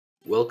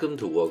Welcome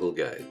to Woggle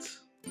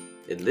Guides.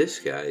 In this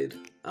guide,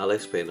 I'll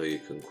explain how you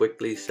can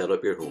quickly set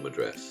up your home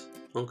address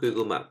on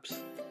Google Maps.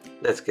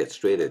 Let's get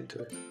straight into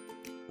it.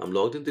 I'm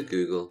logged into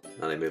Google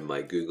and I'm in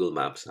my Google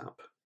Maps app.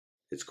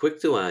 It's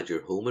quick to add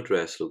your home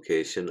address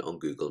location on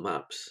Google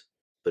Maps,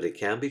 but it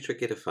can be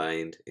tricky to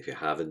find if you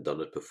haven't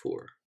done it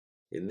before.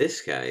 In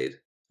this guide,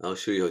 I'll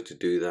show you how to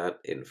do that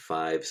in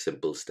 5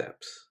 simple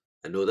steps.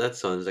 I know that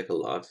sounds like a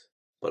lot,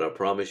 but I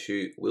promise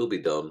you it will be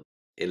done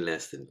in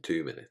less than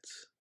 2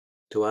 minutes.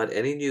 To add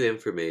any new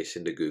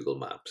information to Google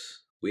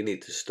Maps, we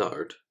need to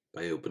start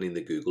by opening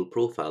the Google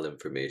profile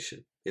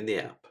information in the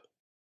app.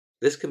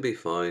 This can be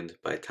found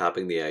by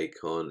tapping the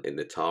icon in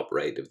the top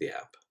right of the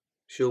app,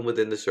 shown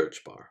within the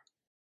search bar.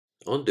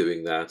 On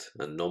doing that,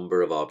 a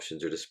number of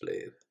options are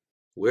displayed.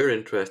 We're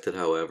interested,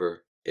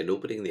 however, in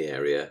opening the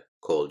area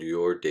called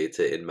Your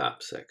Data in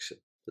Maps section.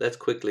 Let's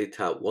quickly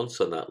tap once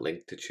on that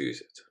link to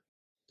choose it.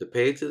 The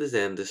page that is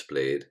then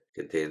displayed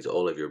contains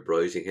all of your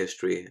browsing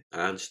history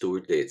and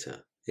stored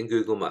data in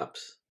Google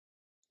Maps.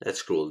 Let's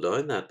scroll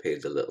down that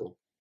page a little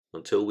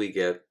until we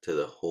get to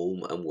the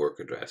Home and Work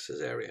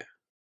Addresses area.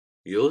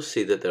 You'll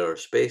see that there are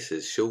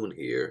spaces shown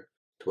here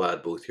to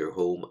add both your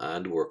home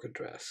and work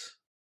address.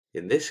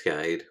 In this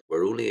guide,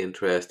 we're only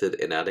interested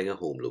in adding a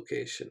home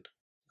location.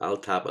 I'll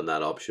tap on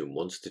that option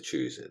once to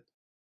choose it.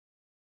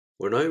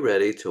 We're now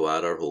ready to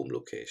add our home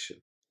location.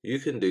 You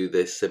can do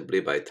this simply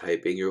by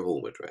typing your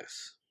home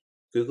address.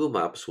 Google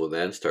Maps will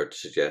then start to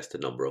suggest a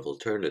number of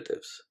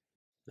alternatives,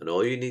 and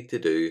all you need to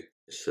do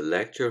is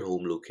select your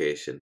home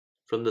location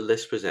from the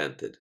list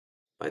presented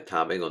by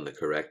tapping on the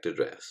correct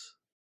address.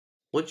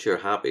 Once you're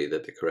happy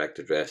that the correct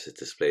address is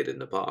displayed in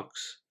the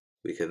box,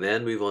 we can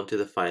then move on to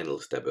the final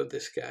step of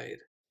this guide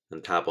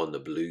and tap on the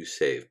blue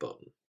Save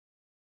button.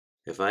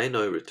 If I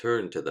now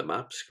return to the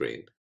map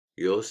screen,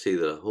 you'll see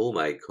that a home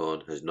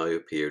icon has now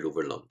appeared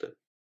over London.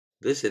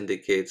 This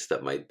indicates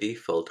that my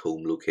default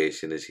home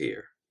location is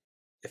here.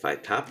 If I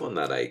tap on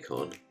that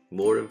icon,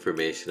 more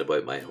information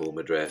about my home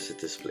address is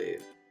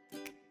displayed.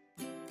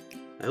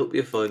 I hope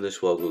you found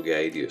this Woggle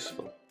guide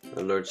useful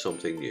and learned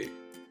something new.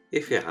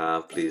 If you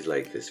have, please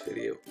like this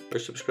video or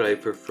subscribe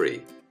for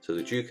free so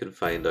that you can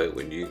find out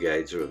when new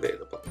guides are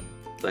available.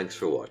 Thanks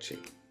for watching,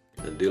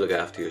 and do look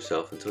after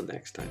yourself until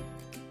next time.